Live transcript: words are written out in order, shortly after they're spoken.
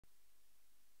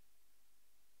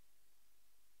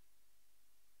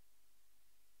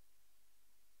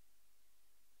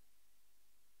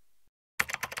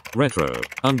Retro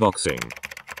Unboxing.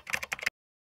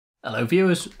 Hello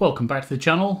viewers, welcome back to the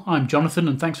channel. I'm Jonathan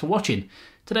and thanks for watching.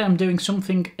 Today I'm doing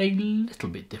something a little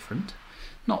bit different.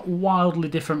 Not wildly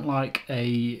different like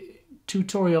a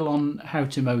tutorial on how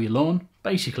to mow your lawn.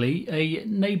 Basically, a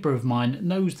neighbour of mine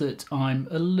knows that I'm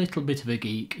a little bit of a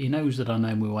geek. He knows that I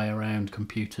know my way around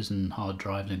computers and hard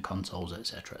drives and consoles,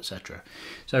 etc, etc.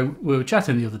 So we were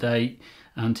chatting the other day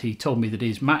and he told me that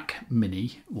his Mac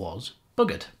Mini was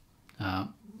buggered.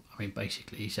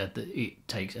 Basically he said that it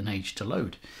takes an age to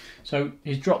load. So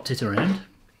he's dropped it around.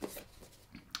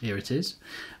 Here it is.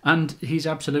 And he's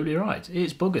absolutely right.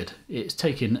 It's buggered. It's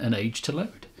taken an age to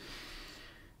load.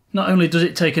 Not only does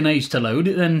it take an age to load,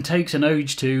 it then takes an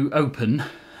age to open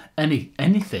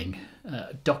anything,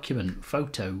 document,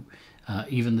 photo,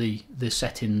 even the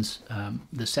settings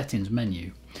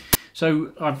menu.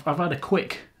 So I've had a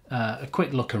quick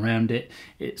look around it.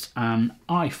 It's an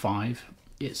i5.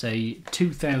 It's a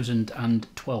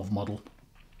 2012 model,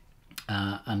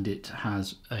 and it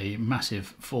has a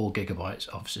massive 4 GB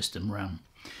of system RAM.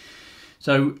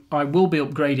 So I will be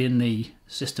upgrading the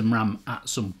system RAM at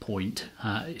some point.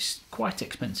 It's quite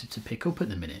expensive to pick up at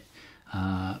the minute,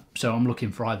 so I'm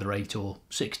looking for either 8 or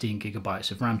 16 GB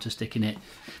of RAM to stick in it.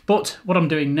 But what I'm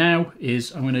doing now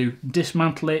is I'm going to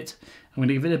dismantle it. I'm going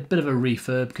to give it a bit of a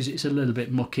refurb because it's a little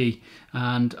bit mucky,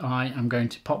 and I am going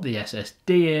to pop the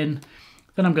SSD in.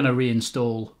 Then I'm going to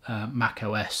reinstall Mac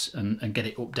OS and get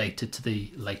it updated to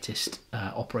the latest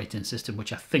operating system,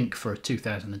 which I think for a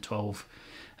 2012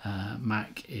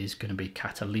 Mac is going to be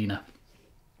Catalina.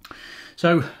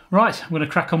 So, right, I'm going to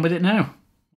crack on with it now.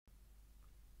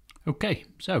 Okay,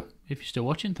 so if you're still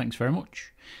watching, thanks very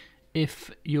much.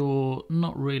 If you're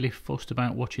not really fussed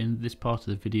about watching this part of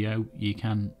the video, you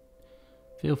can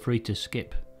feel free to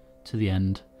skip to the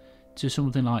end, to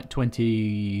something like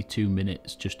 22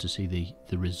 minutes, just to see the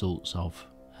results of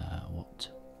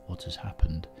what has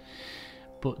happened.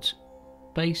 But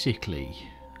basically,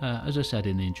 as I said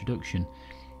in the introduction,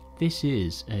 this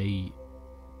is a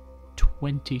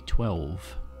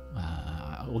 2012,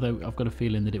 although I've got a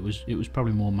feeling that it was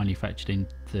probably more manufactured in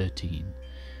 13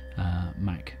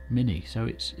 Mac Mini, so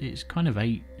it's kind of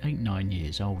 9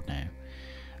 years old now,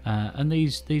 and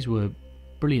these were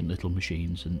brilliant little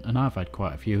machines, and I've had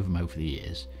quite a few of them over the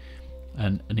years,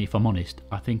 and if I'm honest,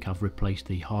 I think I've replaced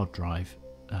the hard drive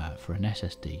for an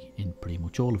SSD in pretty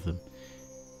much all of them.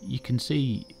 You can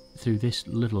see through this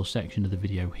little section of the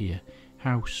video here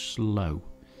how slow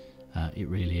it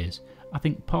really is. I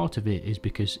think part of it is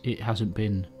because it hasn't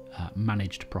been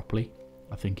managed properly.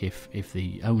 I think if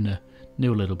the owner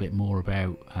knew a little bit more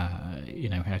about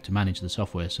how to manage the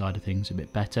software side of things a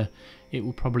bit better, it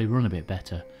will probably run a bit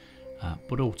better.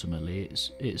 But ultimately,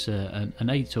 it's an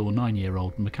 8 or 9 year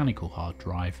old mechanical hard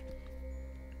drive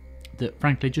that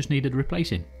frankly just needed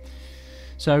replacing.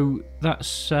 So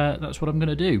that's what I'm going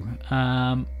to do.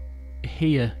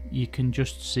 Here you can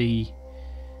just see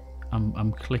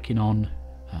I'm clicking on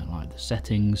like the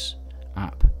settings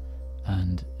app,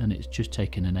 and it's just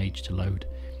taken an age to load.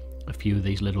 A few of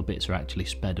these little bits are actually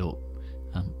sped up,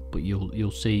 but you'll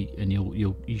see, and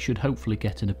you should hopefully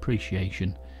get an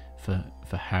appreciation for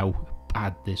how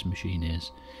bad this machine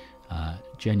is.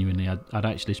 Genuinely, I'd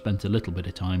actually spent a little bit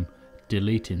of time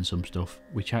deleting some stuff,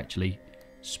 which actually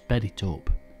sped it up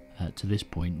to this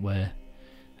point where,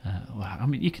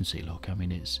 you can see. Look,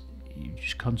 you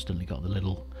just constantly got the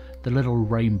little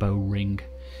rainbow ring.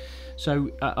 So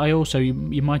I also,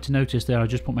 you might have noticed there, I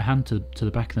just put my hand to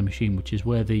the back of the machine, which is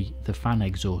where the fan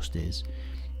exhaust is,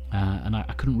 and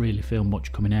I couldn't really feel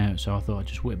much coming out, so I thought I'd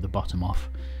just whip the bottom off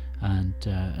and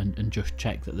just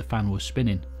check that the fan was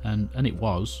spinning, and it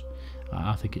was.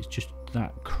 I think it's just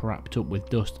that crapped up with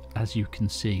dust. As you can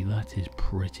see, that is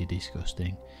pretty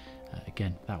disgusting.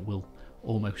 Again, that will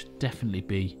almost definitely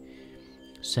be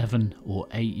 7 or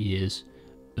 8 years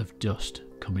of dust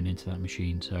coming into that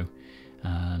machine. So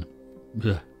and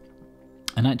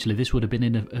actually this would have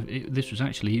been this was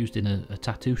actually used in a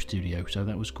tattoo studio, so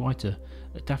that was quite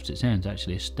daft as it sounds,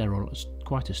 actually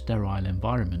quite a sterile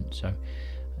environment, so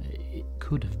it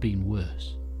could have been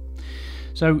worse.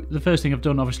 So the first thing I've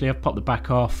done, obviously I've popped the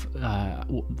back off.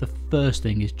 The first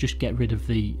thing is just get rid of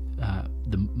the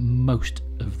most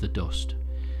of the dust,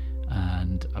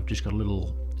 and I've just got a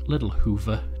little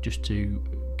hoover just to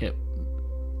get,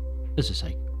 as I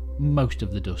say, most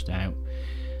of the dust out,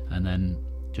 and then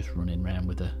just running around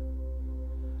with a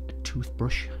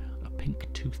toothbrush, a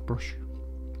pink toothbrush,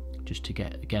 just to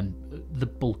get, again, the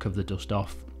bulk of the dust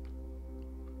off.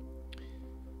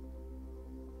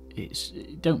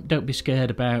 Don't be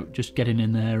scared about just getting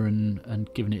in there and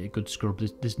giving it a good scrub.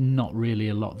 There's not really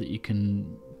a lot that you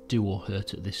can do or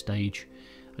hurt at this stage.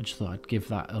 I just thought I'd give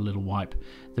that a little wipe.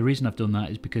 The reason I've done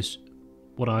that is because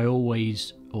what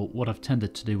I've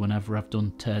tended to do whenever I've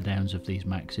done teardowns of these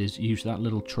Macs is use that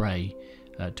little tray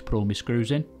to put all my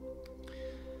screws in.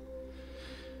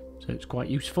 So it's quite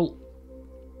useful.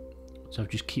 So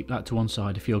just keep that to one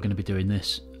side if you're going to be doing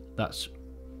this. That's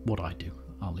what I do.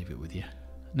 I'll leave it with you.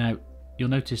 Now, you'll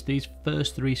notice these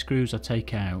first 3 screws I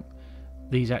take out,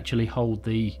 these actually hold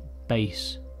the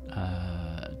base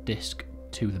disc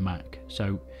to the Mac.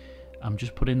 So I'm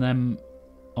just putting them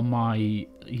on my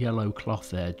yellow cloth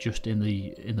there, just in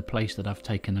the place that I've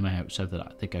taken them out, so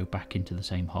that they go back into the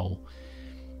same hole.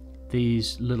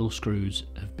 These little screws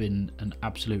have been an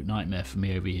absolute nightmare for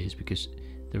me over years because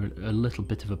they're a little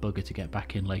bit of a bugger to get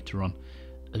back in later on,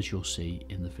 as you'll see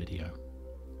in the video.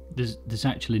 There's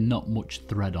actually not much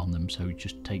thread on them, so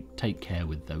just take care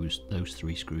with those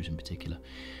 3 screws in particular.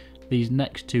 These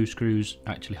next 2 screws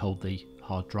actually hold the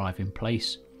hard drive in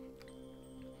place,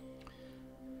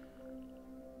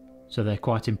 so they're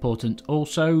quite important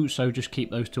also, so just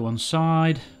keep those to one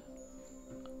side.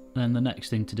 Then the next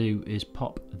thing to do is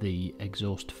pop the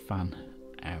exhaust fan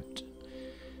out.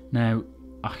 Now,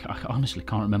 I honestly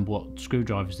can't remember what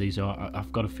screwdrivers these are.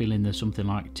 I've got a feeling there's something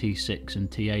like T6 and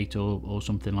T8 or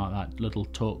something like that, little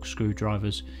Torx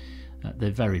screwdrivers.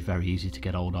 They're very, very easy to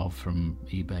get hold of from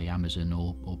eBay, Amazon,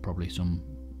 or probably some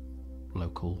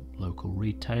local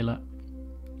retailer.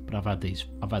 But I've had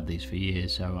these for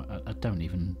years, so I don't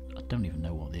even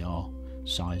know what they are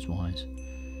size-wise.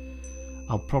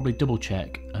 I'll probably double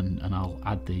check and I'll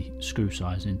add the screw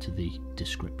size into the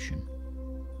description.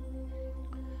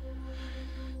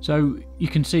 So you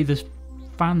can see this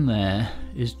fan there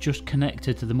is just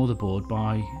connected to the motherboard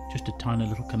by just a tiny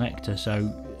little connector, so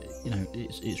you know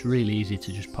it's really easy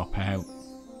to just pop out.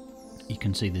 You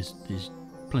can see there's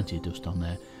plenty of dust on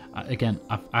there. Again,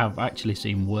 I've actually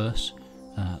seen worse,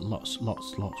 lots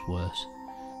worse.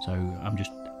 So I'm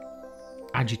just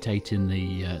agitating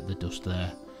the dust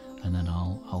there, and then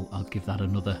I'll give that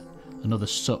another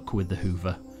suck with the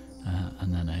Hoover,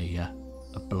 and then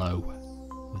a blow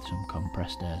with some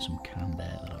compressed air, some canned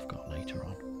air that I've got later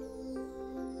on.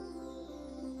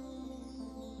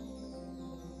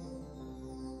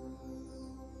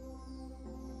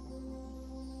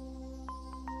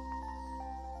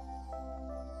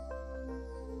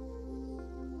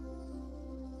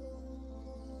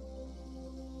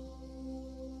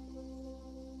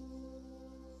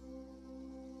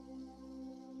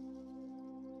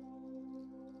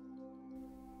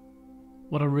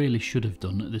 What I really should have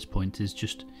done at this point is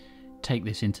just take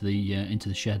this into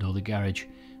the shed or the garage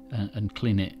and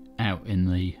clean it out in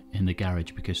the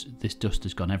garage, because this dust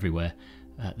has gone everywhere.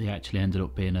 They actually ended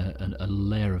up being a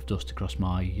layer of dust across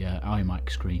my iMac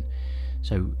screen.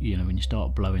 So you know, when you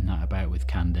start blowing that about with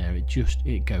canned air,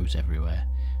 it goes everywhere.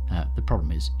 The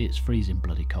problem is it's freezing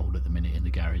bloody cold at the minute in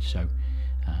the garage, so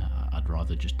I'd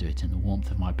rather just do it in the warmth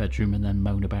of my bedroom and then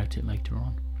moan about it later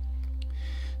on.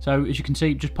 So as you can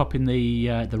see, just popping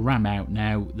the RAM out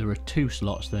now. There are 2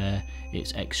 slots there.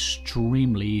 It's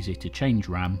extremely easy to change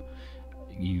RAM.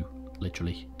 You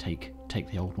literally take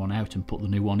the old one out and put the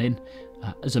new one in.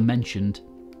 As I mentioned,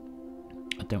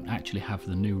 I don't actually have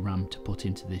the new RAM to put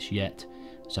into this yet,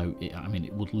 so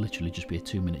it would literally just be a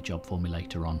 2-minute job for me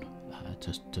later on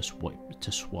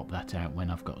to swap that out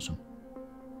when I've got some.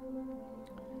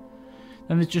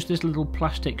 Then there's just this little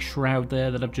plastic shroud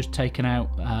there that I've just taken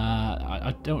out.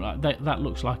 That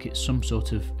looks like it's some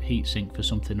sort of heatsink for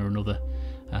something or another,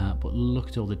 but look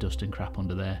at all the dust and crap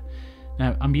under there.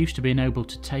 Now I'm used to being able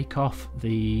to take off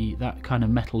that kind of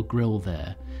metal grill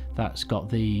there that's got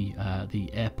the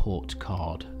airport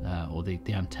card or the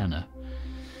antenna,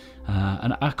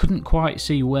 and I couldn't quite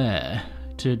see where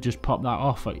to just pop that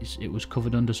off. It was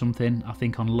covered under something. I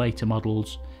think on later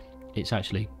models it's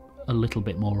actually a little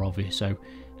bit more obvious, so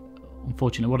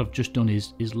unfortunately what I've just done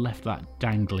is left that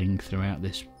dangling throughout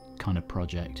this kind of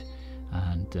project,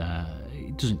 and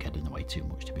it doesn't get in the way too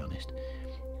much, to be honest.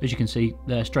 As you can see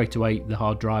there straight away, the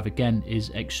hard drive again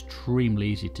is extremely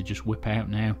easy to just whip out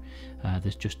now.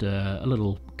 There's just a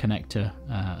little connector,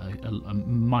 a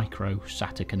micro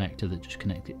SATA connector that just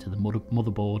connects it to the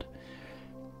motherboard.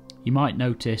 You might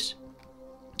notice,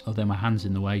 although my hand's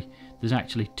in the way, there's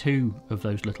actually 2 of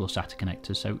those little SATA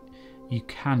connectors, so you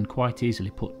can quite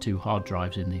easily put 2 hard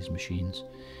drives in these machines.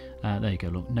 There you go,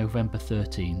 look, November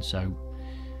 13, so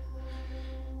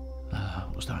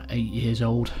what's that, 8 years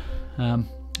old.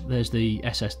 There's the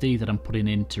SSD that I'm putting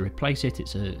in to replace it.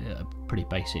 It's a pretty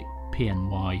basic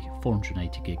PNY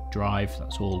 480 gig drive.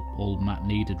 That's all Matt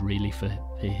needed really for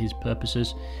his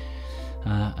purposes.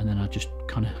 And then I just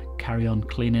kind of carry on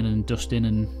cleaning and dusting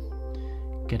and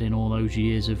getting all those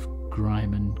years of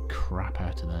grime and crap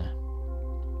out of there.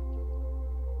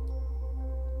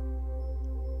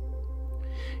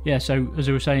 Yeah, so as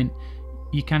I was saying,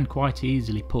 you can quite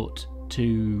easily put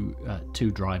two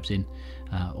drives in.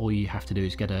 All you have to do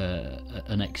is get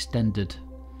an extended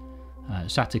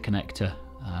SATA connector.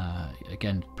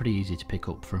 Again, pretty easy to pick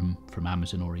up from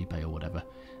Amazon or eBay or whatever,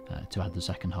 to add the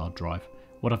second hard drive.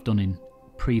 What I've done in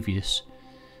previous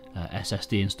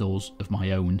SSD installs of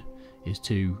my own is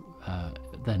to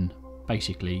then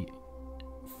basically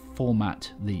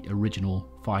format the original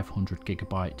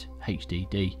 500GB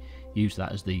HDD, use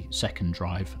that as the second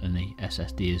drive, and the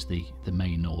SSD as the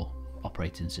main or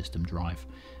operating system drive,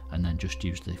 and then just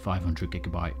use the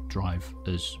 500GB drive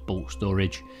as bulk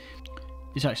storage.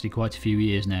 It's actually quite a few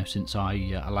years now since I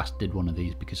last did one of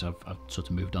these, because I've sort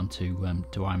of moved on to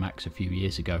iMacs a few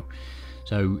years ago.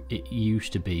 So it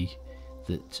used to be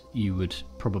that you would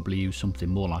probably use something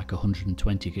more like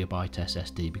 120GB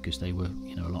SSD, because they were,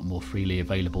 you know, a lot more freely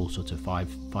available sort of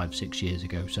 5-6 years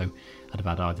ago. So I'd have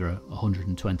had either a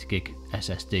 120GB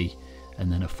SSD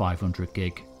and then a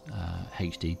 500GB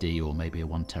HDD, or maybe a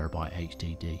 1TB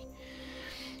HDD.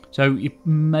 So you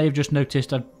may have just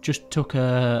noticed I just took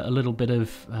a little bit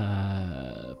of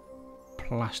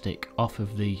plastic off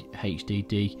of the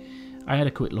HDD. I had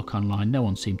a quick look online. No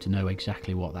one seemed to know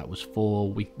exactly what that was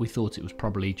for. We thought it was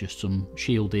probably just some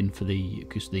shielding for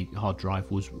because the hard drive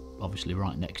was obviously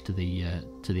right next to the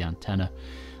antenna.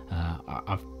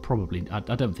 I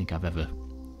don't think I've ever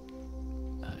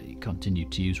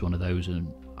continued to use one of those,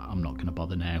 and I'm not going to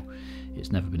bother now.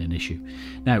 It's never been an issue.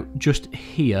 Now, just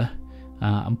here,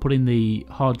 I'm putting the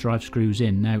hard drive screws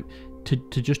in. Now, to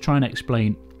just try and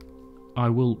explain,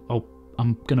 I'm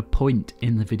going to point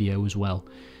in the video as well.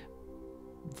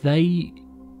 They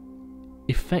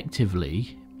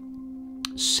effectively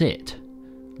sit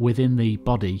within the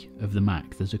body of the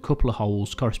Mac. There's a couple of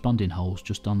holes, corresponding holes,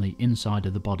 just on the inside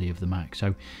of the body of the Mac.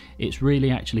 So it's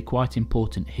really actually quite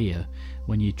important here,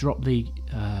 when you drop the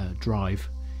drive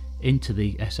into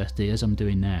the SSD, as I'm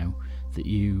doing now, that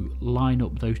you line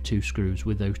up those two screws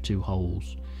with those two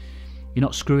holes. You're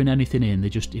not screwing anything in, they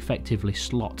just effectively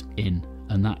slot in,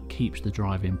 and that keeps the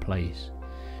drive in place.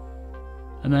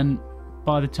 And then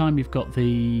by the time you've got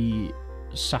the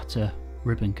SATA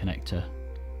ribbon connector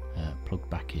plugged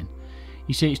back in,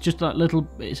 you see it's just that little,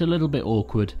 it's a little bit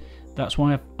awkward. That's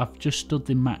why I've just stood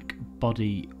the Mac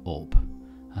body up,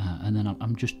 and then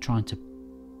I'm just trying to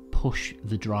push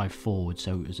the drive forward,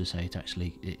 so as I say,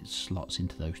 it slots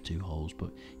into those two holes.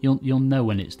 But you'll know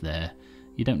when it's there.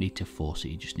 You don't need to force it,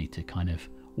 you just need to kind of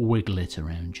wiggle it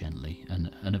around gently,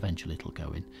 and eventually it'll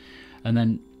go in. And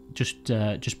then just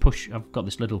push. I've got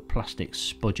this little plastic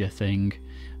spudger thing.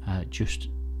 Just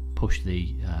push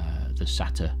the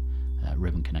SATA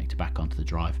ribbon connector back onto the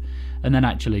drive, and then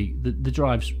actually the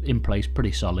drive's in place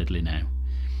pretty solidly now.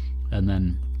 And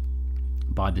then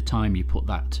by the time you put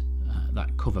that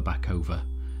cover back over,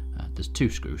 there's two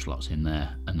screw slots in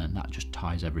there, and then that just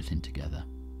ties everything together.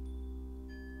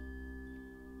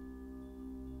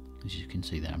 As you can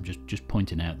see there, I'm just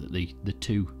pointing out that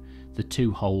the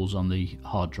two holes on the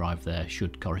hard drive there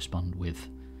should correspond with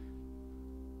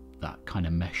that kind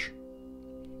of mesh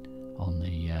on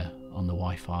the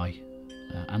Wi-Fi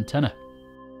antenna.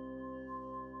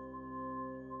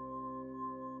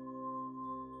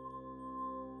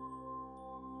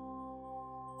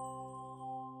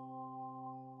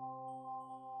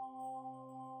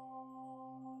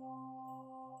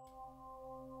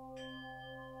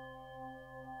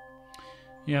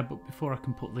 Yeah, but before I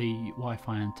can put the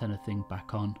Wi-Fi antenna thing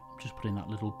back on, I'm just putting that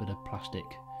little bit of plastic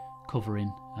cover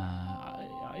in.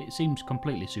 It seems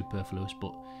completely superfluous,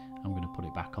 but I'm going to put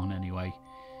it back on anyway.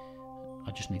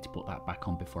 I just need to put that back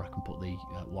on before I can put the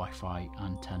Wi-Fi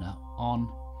antenna on.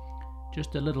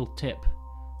 Just a little tip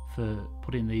for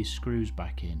putting these screws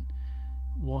back in.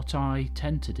 What I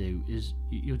tend to do is,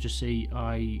 you'll just see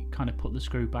I kind of put the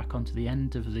screw back onto the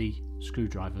end of the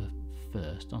screwdriver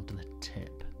first, onto the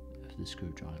tip of the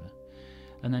screwdriver,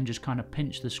 and then just kind of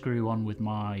pinch the screw on with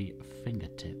my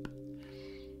fingertip,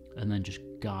 and then just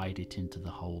guide it into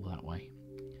the hole that way.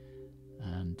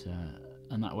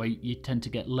 And that way you tend to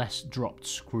get less dropped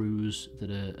screws that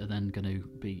are then going to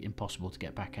be impossible to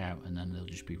get back out, and then they'll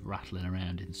just be rattling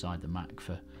around inside the Mac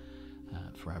for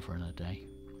forever and a day.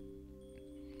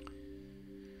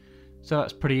 So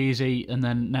that's pretty easy. And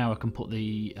then now I can put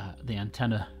the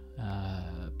antenna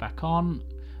back on,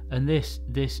 and this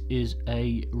is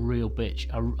a real bitch.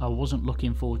 I wasn't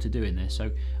looking forward to doing this, so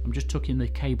I'm just tucking the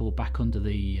cable back under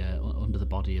the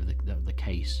body of the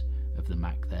case of the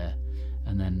Mac there,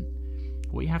 and then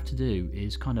what you have to do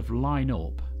is kind of line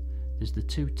up. There's the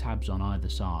two tabs on either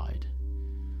side,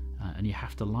 and you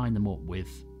have to line them up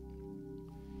with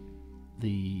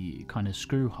the kind of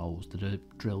screw holes that are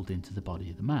drilled into the body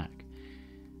of the Mac.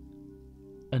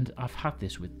 And I've had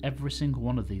this with every single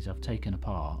one of these I've taken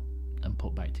apart and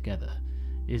put back together,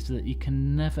 is that you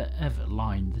can never ever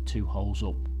line the two holes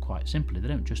up quite simply. They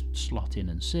don't just slot in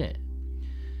and sit.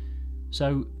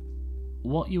 So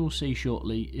what you'll see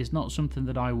shortly is not something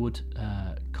that I would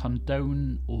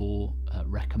condone or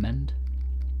recommend,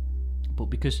 but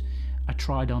because I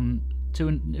tried on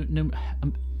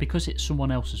because it's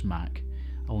someone else's Mac,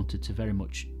 I wanted to very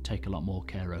much take a lot more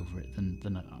care over it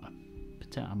than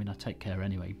I mean, I take care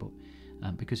anyway, but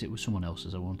because it was someone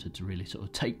else's, I wanted to really sort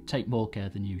of take more care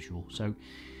than usual. So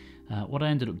what I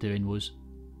ended up doing was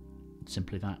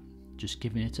simply that, just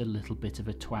giving it a little bit of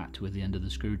a twat with the end of the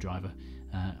screwdriver.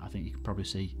 I think you can probably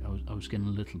see I was getting a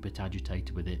little bit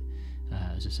agitated with it,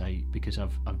 as I say, because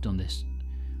I've done this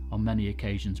on many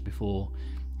occasions before,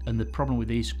 and the problem with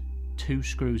these two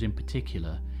screws in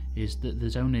particular is that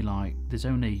there's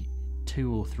only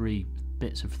 2 or 3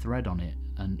 bits of thread on it,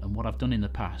 and what I've done in the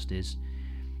past is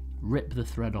rip the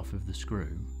thread off of the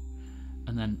screw,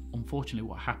 and then unfortunately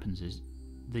what happens is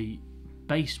the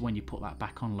base, when you put that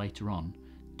back on later on,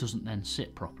 doesn't then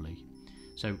sit properly.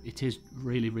 So it is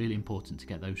really, really important to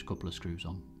get those couple of screws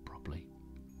on properly.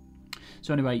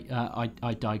 So anyway,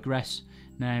 I digress.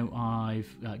 Now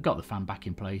I've got the fan back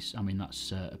in place. I mean,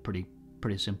 that's a pretty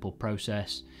simple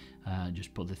process.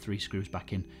 Just put the 3 screws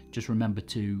back in. Just remember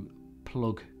to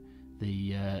plug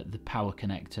the power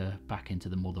connector back into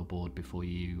the motherboard before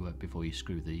you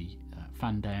screw the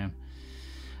fan down.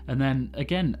 And then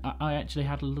again, I actually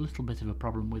had a little bit of a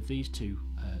problem with these 2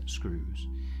 screws,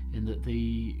 in that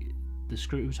the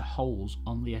screws holes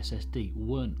on the SSD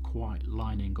weren't quite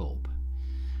lining up.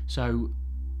 So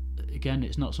again,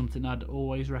 it's not something I'd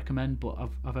always recommend, but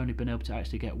I've only been able to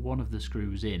actually get one of the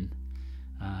screws in,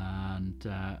 and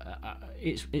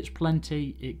it's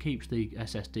plenty. It keeps the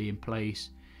SSD in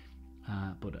place,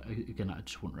 but again, I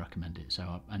just wouldn't recommend it. So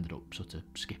I ended up sort of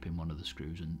skipping one of the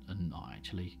screws and not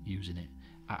actually using it.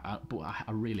 But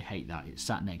I really hate that. It's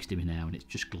sat next to me now and it's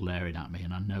just glaring at me,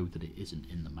 and I know that it isn't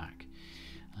in the Mac.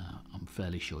 I'm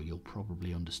fairly sure you'll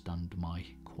probably understand my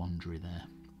quandary there.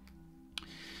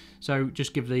 So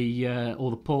just give the all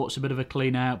the ports a bit of a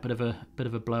clean out, bit of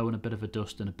a blow and a bit of a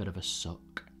dust and a bit of a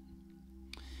suck.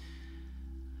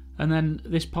 And then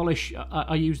this polish,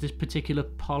 I use this particular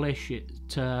polish.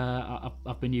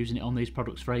 I've been using it on these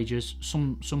products for ages.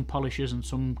 Some polishers and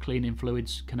some cleaning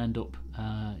fluids can end up,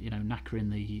 knackering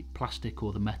the plastic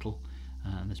or the metal.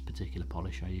 And this particular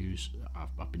polish I use,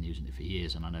 I've been using it for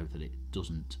years, and I know that it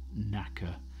doesn't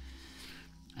knacker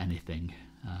anything.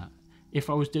 If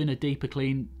I was doing a deeper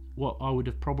clean, what I would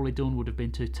have probably done would have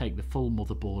been to take the full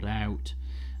motherboard out,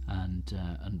 and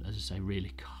as I say,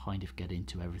 really kind of get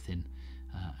into everything.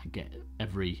 And get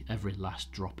every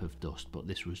last drop of dust, but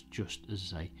this was just,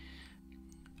 as I say,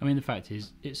 I mean, the fact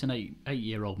is it's an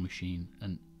 8-year-old machine,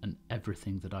 and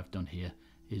everything that I've done here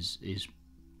is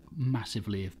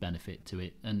massively of benefit to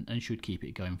it, and should keep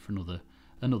it going for another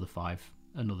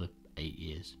 8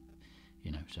 years,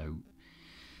 so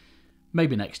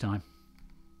maybe next time.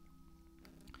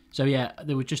 So yeah,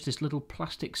 there was just this little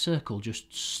plastic circle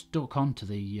just stuck onto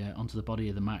the body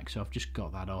of the Mac, so I've just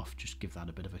got that off. Just give that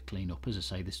a bit of a clean up. As I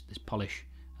say, this polish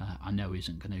I know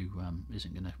isn't going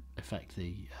to affect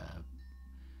the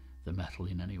metal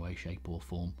in any way, shape or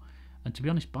form. And to be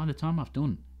honest, by the time I've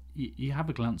done, you have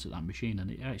a glance at that machine and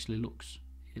it actually looks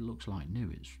like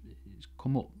new. It's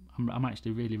come up. I'm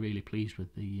actually really, really pleased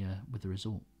with the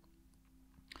result.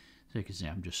 So you can see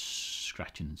I'm just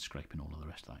scratching and scraping all of the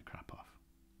rest of that crap off.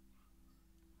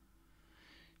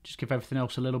 Just give everything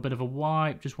else a little bit of a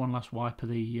wipe, just one last wipe of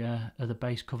the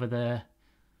base cover there,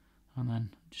 and then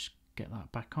just get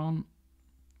that back on.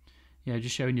 Yeah,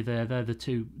 just showing you there. They're the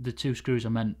two screws I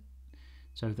meant.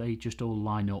 So they just all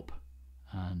line up,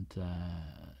 and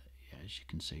yeah, as you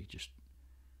can see, just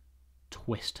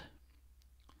twist.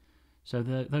 So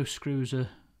those screws are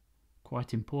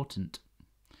quite important.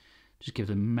 Just give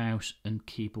the mouse and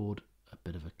keyboard a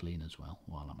bit of a clean as well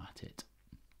while I'm at it.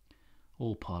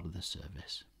 All part of the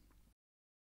service.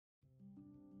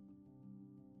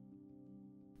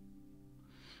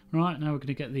 Right, now we're going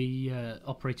to get the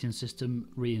operating system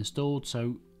reinstalled.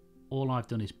 So all I've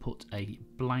done is put a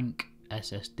blank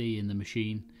SSD in the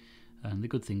machine, and the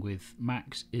good thing with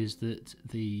Macs is that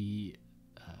the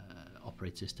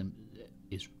operating system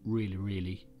is really,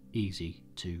 really easy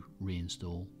to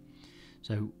reinstall.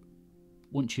 So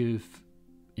once you've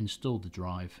installed the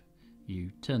drive,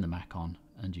 you turn the Mac on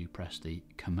and you press the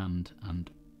Command and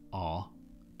R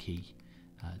key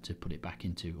to put it back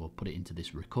into, or put it into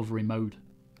this recovery mode.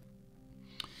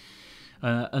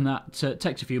 and that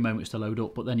takes a few moments to load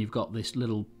up, but then you've got this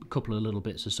couple of little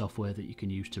bits of software that you can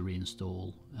use to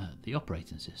reinstall the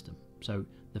operating system. So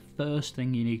the first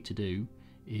thing you need to do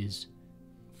is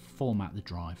format the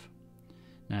drive.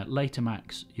 Now later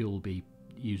Macs you'll be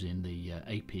using the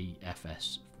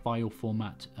APFS file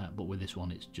format, but with this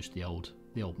one it's just the old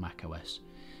Mac OS,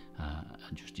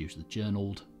 and just use the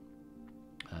journaled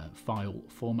file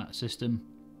format system.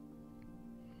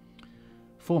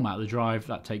 Format the drive,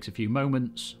 that takes a few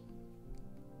moments.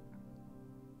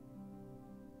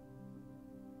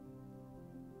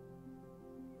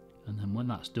 And then when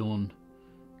that's done,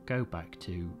 go back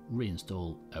to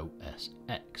reinstall OS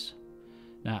X.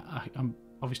 Now I'm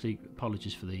obviously,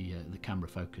 apologies for the camera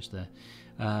focus there.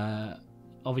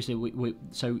 Obviously,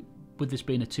 so with this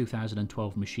being a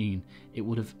 2012 machine, it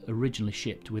would have originally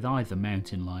shipped with either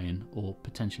Mountain Lion or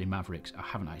potentially Mavericks. I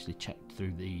haven't actually checked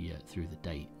through the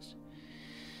dates.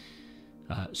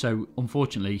 So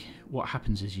unfortunately, what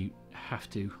happens is you have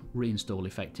to reinstall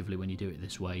effectively, when you do it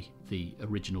this way, the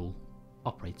original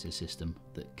operating system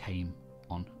that came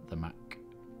on the Mac,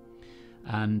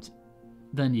 and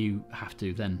then you have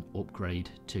to then upgrade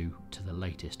to the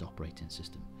latest operating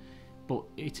system. But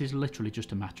it is literally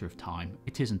just a matter of time.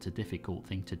 It isn't a difficult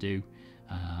thing to do.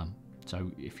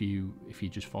 So if you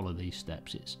just follow these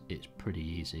steps, it's pretty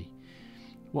easy.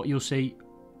 What you'll see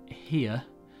here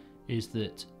is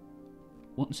that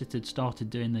once it had started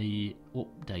doing the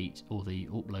update or the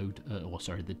upload,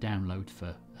 the download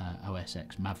for OS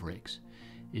X Mavericks,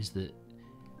 is that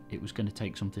it was going to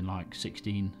take something like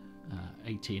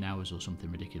 18 hours or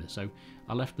something ridiculous. So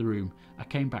I left the room, I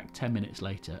came back 10 minutes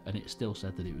later, and it still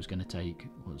said that it was going to take,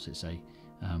 what does it say,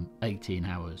 18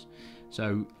 hours.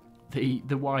 So the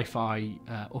Wi-Fi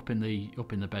up in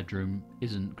the bedroom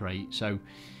isn't great. So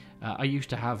I used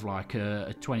to have like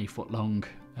a 20-foot long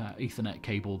Ethernet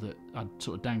cable that I'd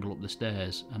sort of dangle up the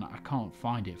stairs, and I can't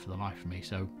find it for the life of me.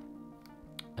 So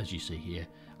as you see here,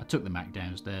 I took the Mac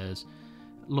downstairs.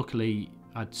 Luckily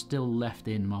I'd still left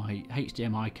in my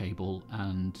HDMI cable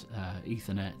and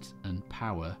Ethernet and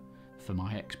power for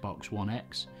my Xbox One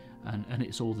X, and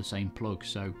it's all the same plug,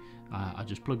 so I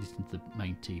just plugged it into the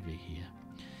main TV here.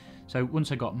 So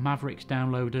once I got Mavericks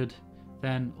downloaded,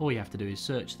 then all you have to do is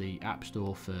search the App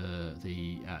Store for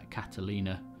the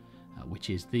Catalina, which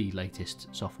is the latest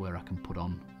software I can put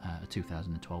on a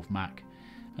 2012 Mac,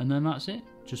 and then that's it.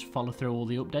 Just follow through all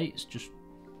the updates, just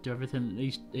do everything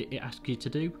that it asks you to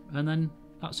do, and then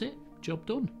that's it, job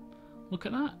done. Look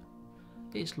at that,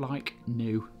 it's like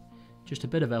new. Just a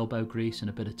bit of elbow grease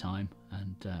and a bit of time,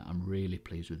 and I'm really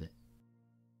pleased with it.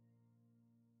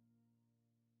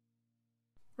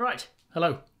 Right,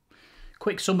 hello.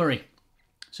 Quick summary.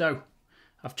 So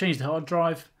I've changed the hard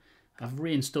drive, I've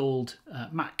reinstalled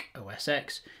Mac OS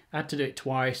X. I had to do it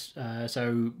twice,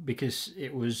 so because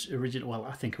it was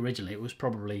I think originally it was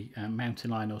probably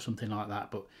Mountain Lion or something like that,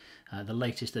 but the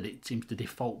latest that it seems to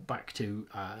default back to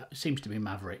seems to be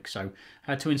Mavericks. So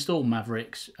I had to install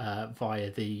Mavericks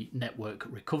via the network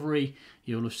recovery.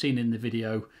 You'll have seen in the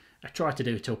video, I tried to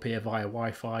do it up here via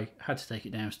Wi-Fi, had to take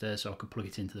it downstairs so I could plug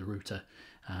it into the router.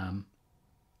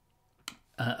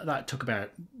 That took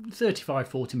about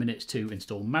 35-40 minutes to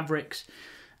install Mavericks,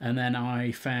 and then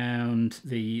I found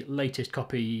the latest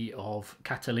copy of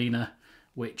Catalina,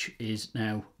 which is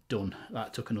now done.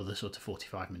 That took another sort of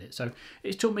 45 minutes. So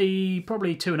it took me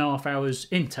probably 2.5 hours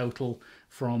in total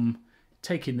from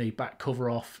taking the back cover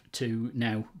off to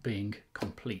now being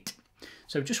complete.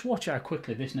 So just watch how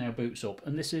quickly this now boots up,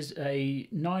 and this is a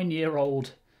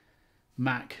 9-year-old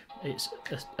Mac. It's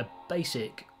a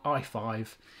basic i5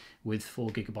 with 4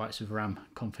 GB of RAM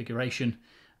configuration,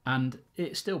 and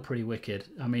it's still pretty wicked.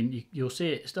 I mean, you'll see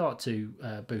it start to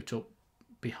boot up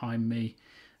behind me,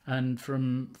 and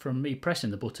from me pressing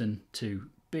the button to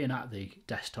being at the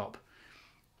desktop,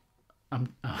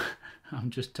 I'm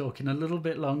just talking a little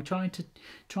bit long, trying to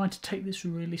take this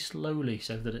really slowly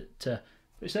so that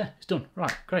it's there, it's done.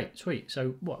 Right, great, sweet.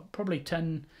 So what, probably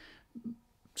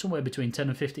somewhere between 10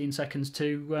 and 15 seconds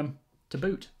to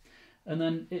boot, and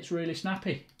then it's really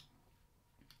snappy.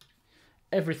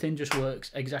 Everything just works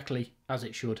exactly as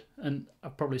it should, and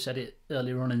I've probably said it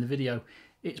earlier on in the video,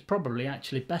 it's probably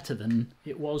actually better than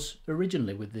it was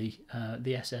originally with the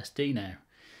SSD now.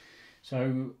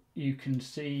 So you can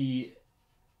see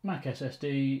Mac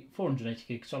SSD, 480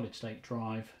 gig solid state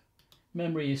drive.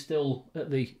 Memory is still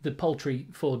at the paltry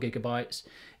 4 GB.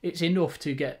 It's enough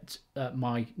to get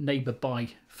my neighbour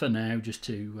by for now, just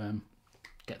to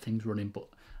get things running, but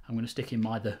I'm going to stick in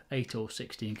either 8 or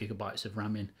 16 GB of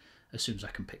RAM in as soon as I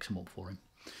can pick some up for him.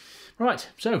 Right,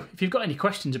 so if you've got any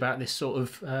questions about this sort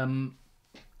of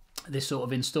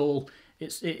install,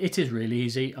 it is really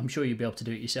easy. I'm sure you'll be able to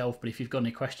do it yourself, but if you've got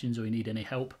any questions or you need any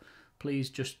help, please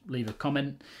just leave a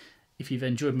comment. If you've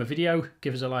enjoyed my video,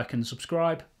 give us a like and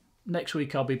subscribe. Next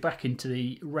week I'll be back into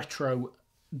the retro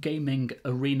gaming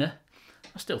arena.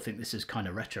 I still think this is kind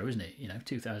of retro, isn't it? You know,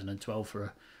 2012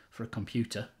 for a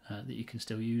computer that you can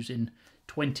still use in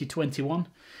 2021.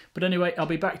 But anyway, I'll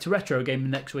be back to retro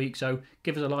gaming next week, so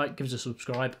give us a like, give us a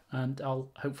subscribe, and I'll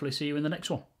hopefully see you in the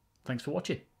next one. Thanks for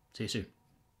watching. See you soon.